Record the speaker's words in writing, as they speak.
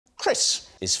Chris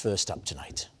is first up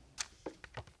tonight.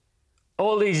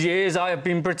 All these years, I have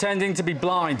been pretending to be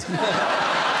blind.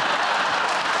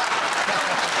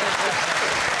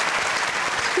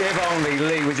 If only.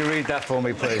 Lee, would you read that for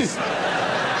me, please?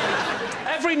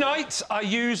 Every night, I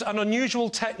use an unusual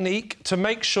technique to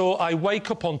make sure I wake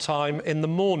up on time in the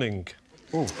morning.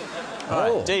 Ooh.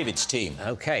 Right, David's team.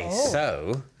 OK,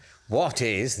 so what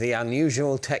is the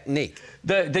unusual technique?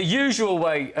 The usual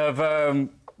way of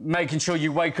making sure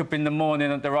you wake up in the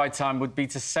morning at the right time would be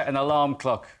to set an alarm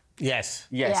clock. Yes.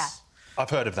 Yes. Yeah. I've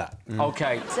heard of that.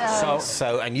 OK,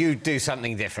 So, and you do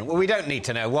something different. Well, we don't need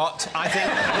to know what. I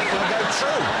think we'll go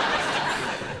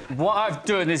true. What I've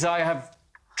done is I have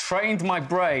trained my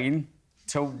brain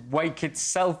to wake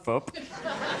itself up.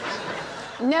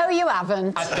 No, you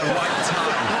haven't. At the right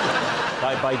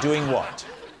time. By doing what?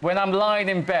 When I'm lying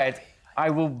in bed, I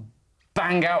will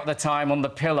bang out the time on the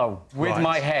pillow with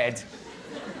my head.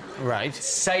 Right.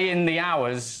 Saying the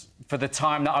hours for the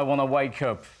time that I want to wake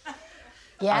up.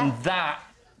 Yeah. And that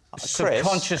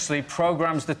subconsciously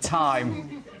programs the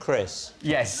time. Chris?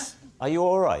 Yes. Are you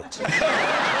all right?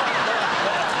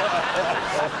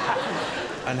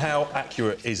 And how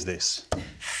accurate is this?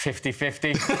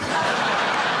 50-50.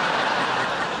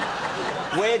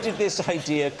 Where did this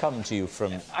idea come to you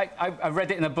from? I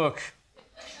read it in a book.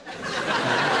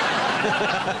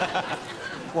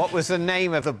 What was the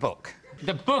name of the book?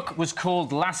 The book was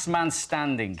called Last Man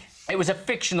Standing. It was a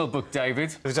fictional book,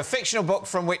 David. It was a fictional book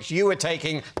from which you were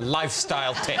taking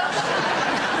lifestyle tips.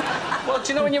 Well, do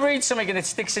you know when you read something and it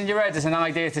sticks in your head as an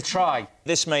idea to try?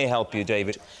 This may help you,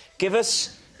 David. Give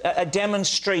us a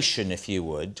demonstration, if you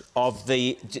would, of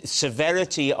the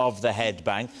severity of the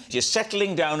headbang. You're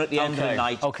settling down at the end of the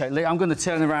night. OK, Lee, I'm going to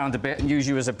turn around a bit and use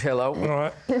you as a pillow. All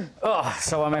right. Oh,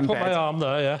 so I'm in Put bed. my arm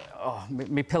there, yeah. Oh,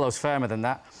 my pillow's firmer than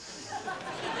that.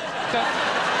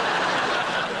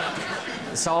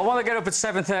 So I want to get up at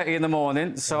 7:30 in the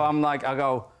morning, so I'm like, I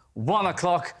go 1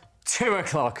 o'clock, 2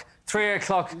 o'clock, 3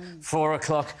 o'clock, 4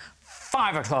 o'clock,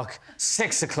 5 o'clock,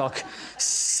 6 o'clock,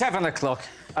 7 o'clock,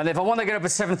 and if I want to get up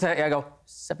at 7:30, I go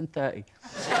 7:30.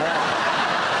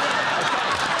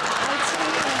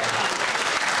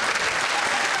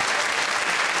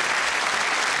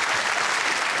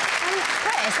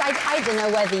 I don't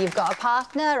know whether you've got a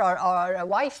partner or a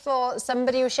wife or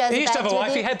somebody who shares a bed. He used to have a wife.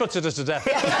 with He you. headbutted us to death.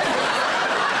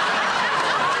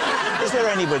 Is there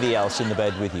anybody else in the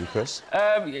bed with you, Chris?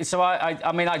 So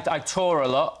I mean, I tour a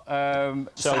lot.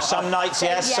 So some nights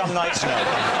yes, some nights no.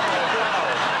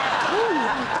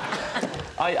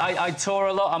 I tour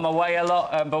a lot. I'm away a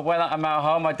lot. But when I'm at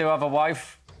home, I do have a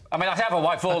wife. I mean, I have a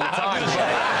wife all the time.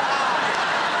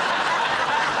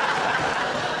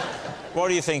 What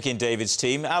are you thinking, David's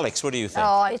team? Alex, what do you think?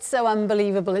 Oh, it's so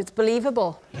unbelievable. It's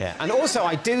believable. Yeah, and also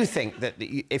I do think that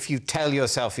if you tell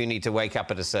yourself you need to wake up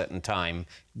at a certain time,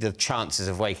 the chances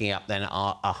of waking up then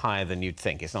are higher than you'd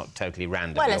think. It's not totally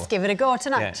random. Well, let's give it a go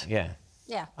tonight. Yeah.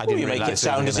 Yeah. I You make it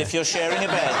sound as if you're sharing a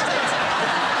bed.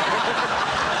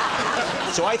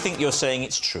 So I think you're saying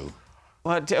it's true.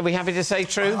 Well, are we happy to say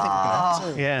true?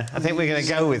 Oh. Yeah, I think we're going to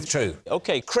go with true.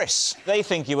 OK, Chris, they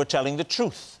think you were telling the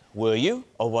truth. Were you,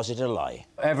 or was it a lie?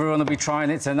 Everyone will be trying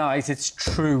it tonight. It's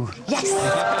true. Yes!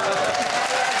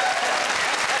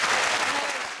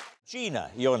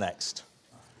 Gina, you're next.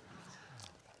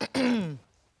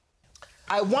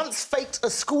 I once faked a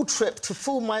school trip to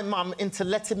fool my mum into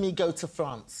letting me go to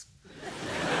France.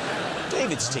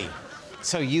 David's team.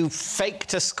 So you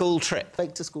faked a school trip?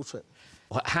 Faked a school trip.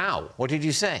 How? What did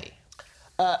you say?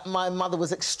 My mother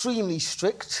was extremely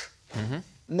strict.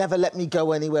 Never let me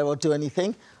go anywhere or do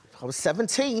anything. I was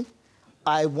 17.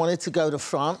 I wanted to go to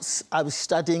France. I was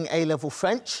studying A-level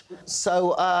French,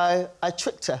 so I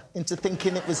tricked her into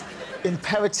thinking it was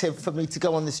imperative for me to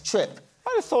go on this trip.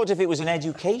 I'd have thought if it was an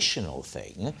educational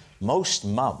thing, most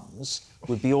mums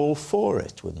would be all for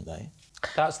it, wouldn't they?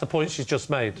 That's the point she's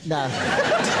just made. No.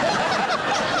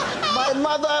 My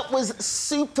mother was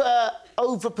super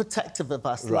overprotective of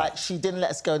us. Right. Like, she didn't let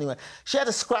us go anywhere. She had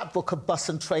a scrapbook of bus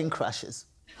and train crashes.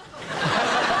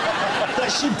 That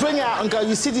she'd bring out and go,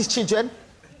 you see these children?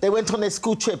 They went on their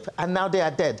school trip and now they are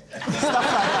dead. Stuff like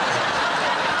that.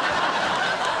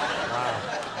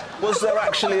 Wow. Was there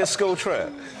actually a school trip?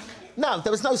 No,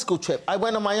 there was no school trip. I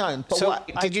went on my own. But So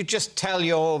did you just tell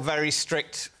your very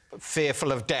strict,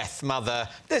 fearful of death mother,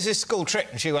 there's this school trip,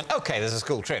 and she went, OK, there's a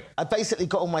school trip? I basically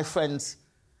got all my friends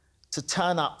to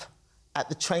turn up at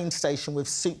the train station with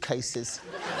suitcases.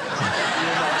 You're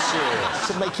not serious.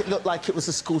 To make it look like it was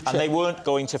a school trip. And they weren't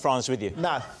going to France with you?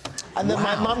 No. And then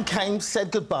my mum came,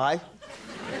 said goodbye,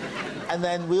 and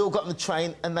then we all got on the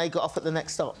train and they got off at the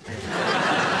next stop.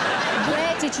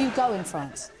 Where did you go in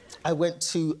France? I went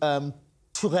to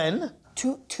Touraine.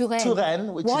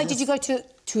 Touraine. Why did you go to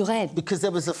Touraine? Because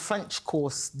there was a French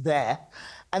course there,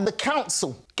 and the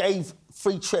council gave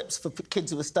free trips for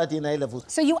kids who were studying A-levels.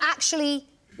 So you actually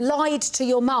lied to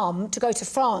your mum to go to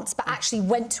France, but actually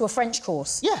went to a French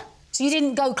course? Yeah. So you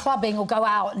didn't go clubbing or go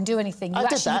out and do anything? You I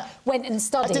did that. Went and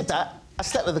studied? I did that. I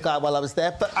slept with a guy while I was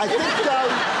there, but I did go...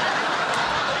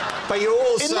 But you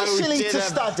also initially to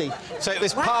study. So it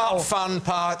was part fun,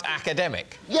 part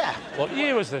academic? Yeah. What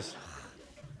year was this?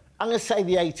 I'm going to say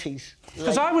the 80s.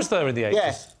 Because I was there in the 80s.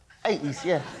 Yeah, 80s,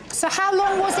 yeah. So how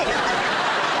long was it?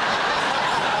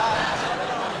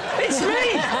 It's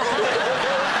me!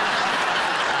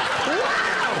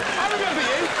 I remember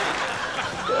you.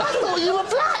 I thought you were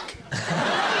black.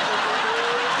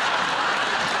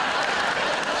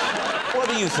 What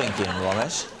are you thinking,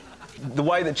 Romesh? The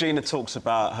way that Gina talks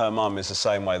about her mum is the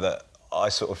same way that I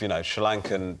sort of, you know, Sri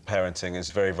Lankan parenting is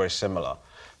very, very similar.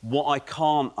 What I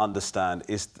can't understand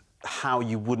is how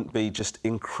you wouldn't be just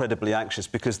incredibly anxious,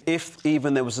 because if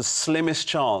even there was the slimmest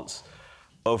chance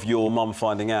of your mum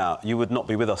finding out, you would not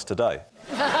be with us today.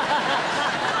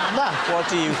 What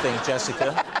do you think,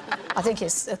 Jessica? I think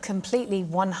it's completely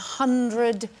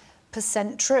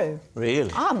 100% true.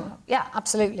 Really? Yeah,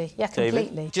 absolutely. Yeah,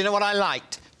 completely. David? Do you know what I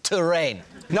liked? Touraine.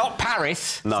 Not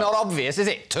Paris. No. It's not obvious, is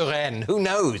it? Touraine. Who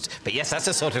knows? But yes, that's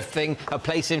the sort of thing, a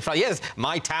place in France. Yes,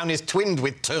 my town is twinned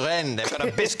with Touraine. They've got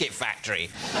a biscuit factory.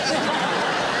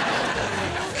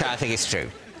 I think it's true.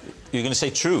 You're going to say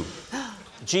true.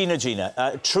 Gina,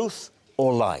 truth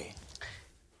or lie?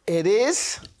 It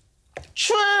is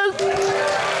true.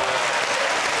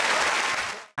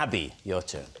 Abby, your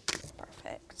turn.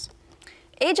 Perfect.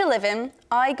 Age 11,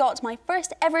 I got my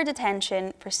first ever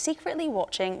detention for secretly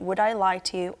watching Would I Lie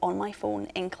to You on my phone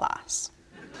in class.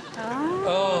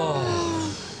 Oh.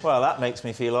 Well, that makes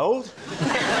me feel old.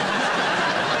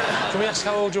 Can we ask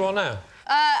how old you are now?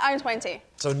 I'm 20.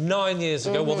 So 9 years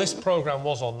ago. Well, this programme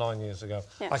was on 9 years ago.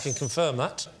 Yes. I can confirm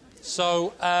that.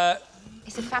 So,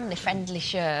 It's a family-friendly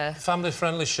show.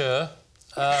 family-friendly show.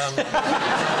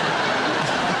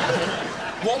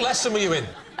 What lesson were you in?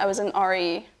 I was in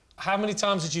RE. How many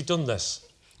times had you done this?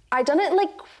 I'd done it,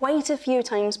 like, quite a few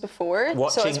times before.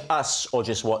 Watching so us or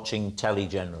just watching telly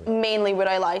generally? mainly Would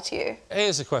I Lie to You.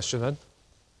 Here's a question, then.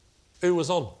 Who was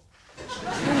on?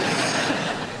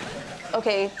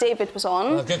 OK, David was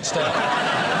on. A good start.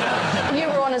 You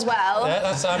were on as well. Yeah,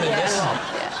 that's... I mean, Yeah, yes. and Rob.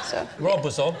 Yeah, so... Rob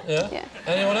was on, yeah? Yeah.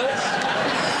 Anyone else?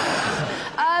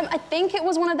 I think it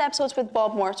was one of the episodes with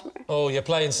Bob Mortimer. Oh, you're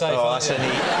playing safe, Oh, aren't that's you? a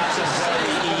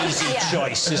very easy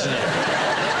choice, isn't it?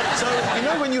 So, you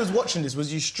know, when you was watching this,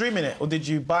 was you streaming it or did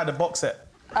you buy the box set?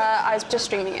 I was just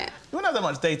streaming it. You don't have that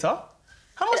much data.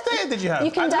 How much data did you have?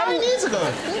 You can 9 years ago.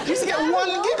 You used to get 1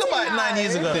 gigabyte 9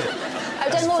 years ago. I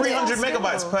downloaded 300 it.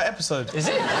 megabytes per episode. Is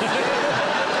it?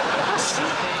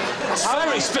 That's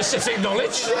very specific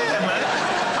knowledge. Yeah, man.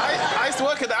 I used to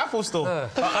work at the Apple store.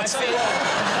 I feel...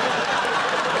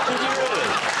 Did you really?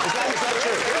 Is that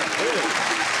true?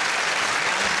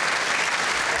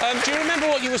 Do you remember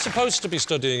what you were supposed to be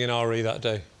studying in RE that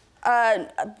day?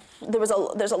 There's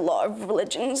a lot of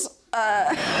religions.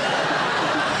 I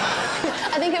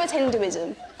think it was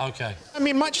Hinduism. OK. I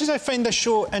mean, much as I find the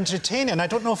show entertaining, I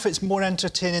don't know if it's more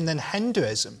entertaining than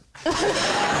Hinduism.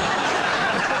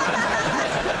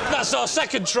 That's our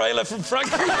second trailer from Frank.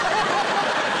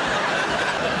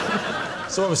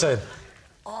 So what we're saying?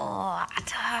 Oh,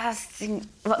 I think...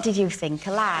 What did you think?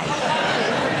 A lie?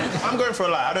 I'm going for a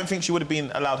lie. I don't think she would have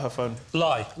been allowed her phone.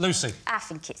 Lie. Lucy? I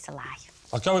think it's a lie.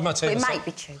 I'll go with my team. But it might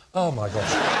be true. Oh, my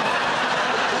gosh.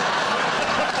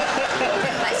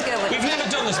 Let's go with We've never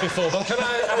done this before, but can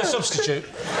I have a substitute?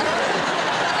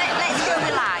 Let's go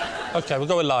with lie. OK, we'll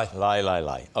go with lie.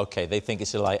 Lie. OK, they think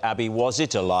it's a lie. Abby, was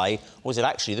it a lie? Or was it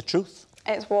actually the truth?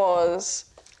 It was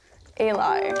a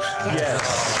lie.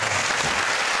 Yes.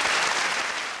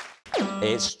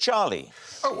 It's Charlie.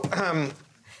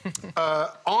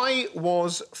 I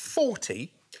was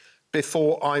 40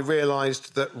 before I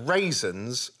realised that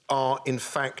raisins are, in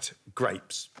fact,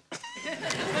 grapes.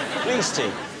 Please,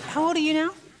 Steve. How old are you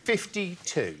now?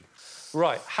 52.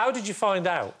 Right, how did you find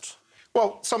out?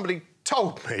 Well, somebody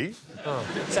told me. Oh,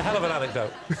 it's a hell of an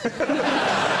anecdote.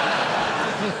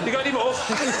 You got any more?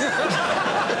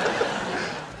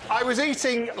 I was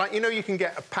eating, like, you know, you can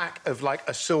get a pack of, like,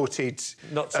 assorted...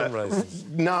 Nuts and raisins.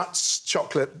 Nuts,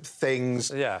 chocolate things.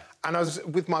 Yeah. And I was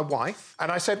with my wife,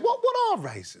 and I said, what are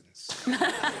raisins?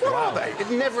 What are they?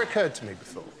 It never occurred to me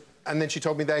before. And then she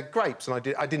told me they're grapes,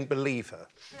 and I didn't believe her.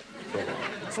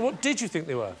 So what did you think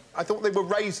they were? I thought they were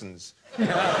raisins. And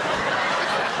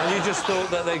you just thought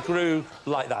that they grew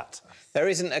like that? There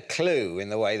isn't a clue in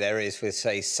the way there is with,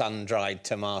 say, sun-dried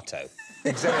tomato.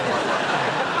 Exactly.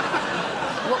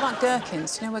 What about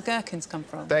gherkins? Do you know where gherkins come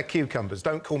from? They're cucumbers.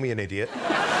 Don't call me an idiot.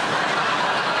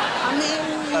 I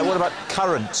mean... what about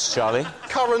currants, Charlie?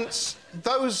 Currants,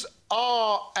 those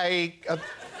are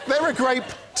they're a grape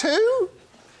too?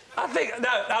 I think...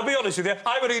 No, I'll be honest with you,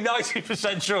 I'm only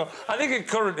 90% sure. I think a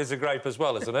currant is a grape as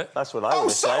well, isn't it? That's what I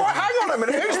would say. Oh, hang on a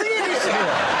minute, who's the idiot here?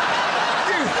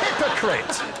 You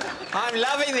hypocrite! I'm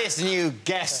loving this new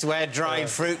guest where dried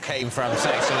fruit came from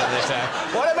section of this show.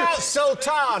 What about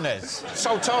sultanas?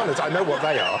 Sultanas, I know what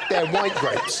they are. They're white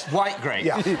grapes. White grapes?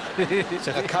 Yeah.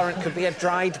 So the currant could be a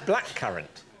dried black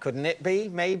currant, couldn't it be,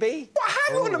 maybe? Well,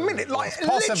 hang on a minute, like,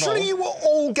 possible. literally you were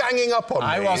all ganging up on me.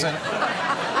 I wasn't.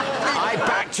 I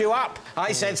backed you up.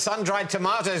 I said sun-dried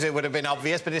tomatoes, it would have been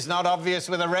obvious, but it's not obvious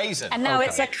with a raisin. And now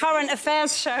it's a current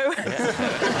affairs show.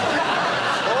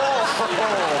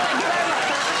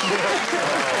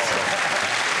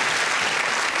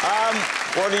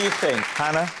 What do you think,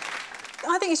 Hannah?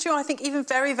 I think it's true. I think even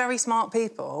very, very smart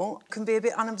people can be a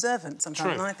bit unobservant sometimes.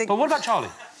 True. And I think... But what about Charlie?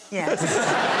 Yes.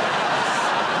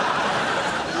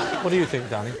 What do you think,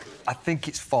 Danny? I think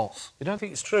it's false. You don't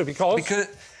think it's true because... Because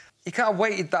you can't have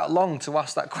waited that long to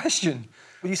ask that question.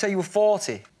 Would you say you were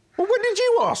 40? Well, when did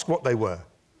you ask what they were?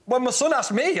 When my son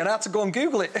asked me, and I had to go and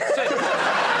Google it. OK,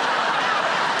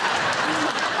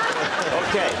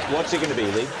 what's it going to be,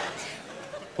 Lee?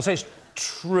 We'll say it's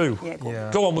true. Yeah, go on.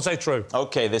 Yeah. Go on, we'll say true.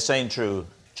 OK, they're saying true.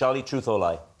 Charlie, truth or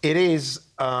lie? It is,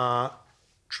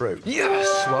 true.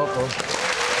 Yes! Well done.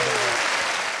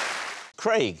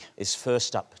 Craig is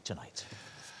first up tonight.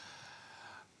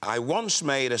 I once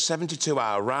made a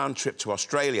 72-hour round trip to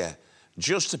Australia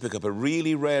just to pick up a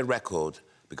really rare record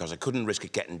because I couldn't risk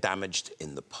it getting damaged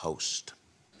in the post.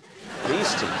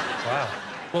 Beastie. Wow.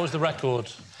 What was the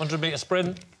record? 100-metre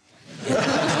sprint?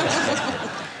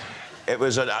 It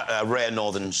was a rare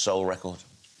Northern Soul record.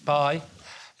 By?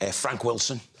 Frank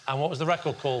Wilson. And what was the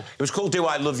record called? It was called Do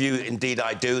I Love You, Indeed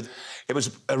I Do. It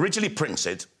was originally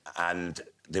printed and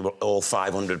all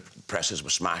 500 presses were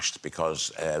smashed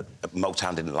because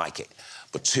Motown didn't like it.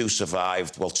 But 2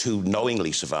 survived, well, 2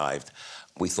 knowingly survived.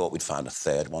 We thought we'd find a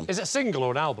 3rd one. Is it a single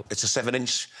or an album? It's a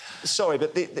 7-inch. Sorry,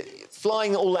 but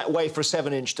flying all that way for a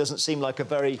 7-inch doesn't seem like a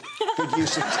very good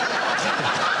use of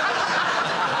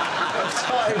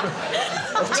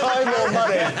time or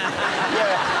money. Yeah.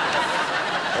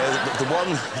 The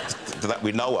one that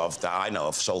we know of, that I know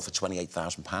of, sold for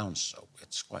 £28,000, so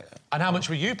it's quite a... And how much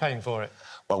were you paying for it?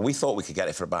 Well, we thought we could get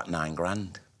it for about 9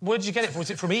 grand. Where did you get it from? Was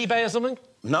it from eBay or something?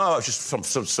 No, it was just from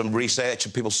some research.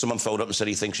 And someone phoned up and said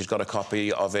he thinks she's got a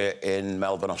copy of it in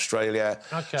Melbourne, Australia.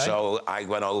 OK. So I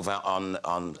went over on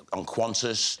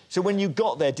Qantas. So when you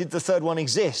got there, did the 3rd one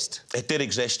exist? It did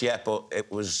exist, yeah, but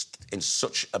it was in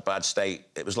such a bad state.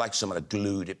 It was like someone had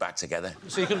glued it back together.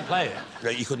 So you couldn't play it? No,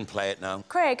 you couldn't play it, no.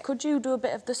 Craig, could you do a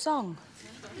bit of the song?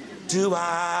 Do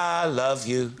I love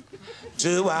you?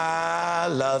 Do I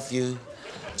love you?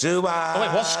 Do I... Oh,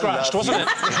 it was scratched, wasn't it?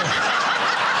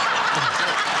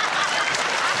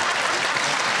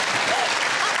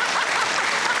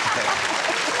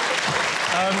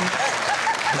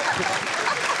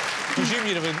 Presume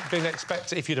you'd have been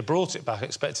expected, if you'd have brought it back,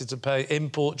 expected to pay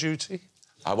import duty?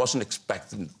 I wasn't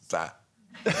expecting that.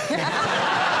 You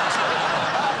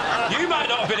might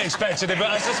not have been expecting it,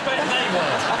 but I suspect they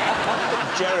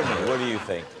were. Jeremy, what do you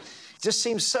think? It just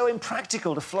seems so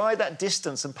impractical to fly that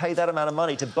distance and pay that amount of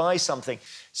money to buy something.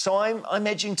 So I'm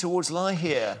edging towards lie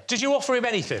here. Did you offer him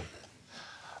anything?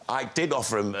 I did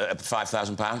offer him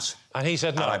 £5,000. And he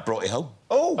said no? And I brought it home.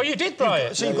 Oh! Oh, you did buy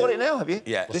it? So you've got it now, have you?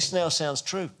 Yeah. This now sounds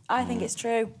true. I think it's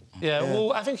true. Yeah,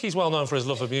 well, I think he's well known for his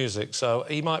love of music, so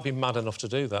he might be mad enough to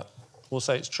do that. We'll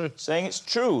say it's true. Saying it's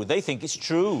true. They think it's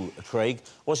true, Craig.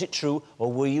 Was it true,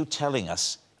 or were you telling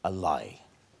us a lie?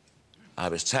 I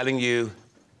was telling you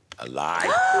a lie.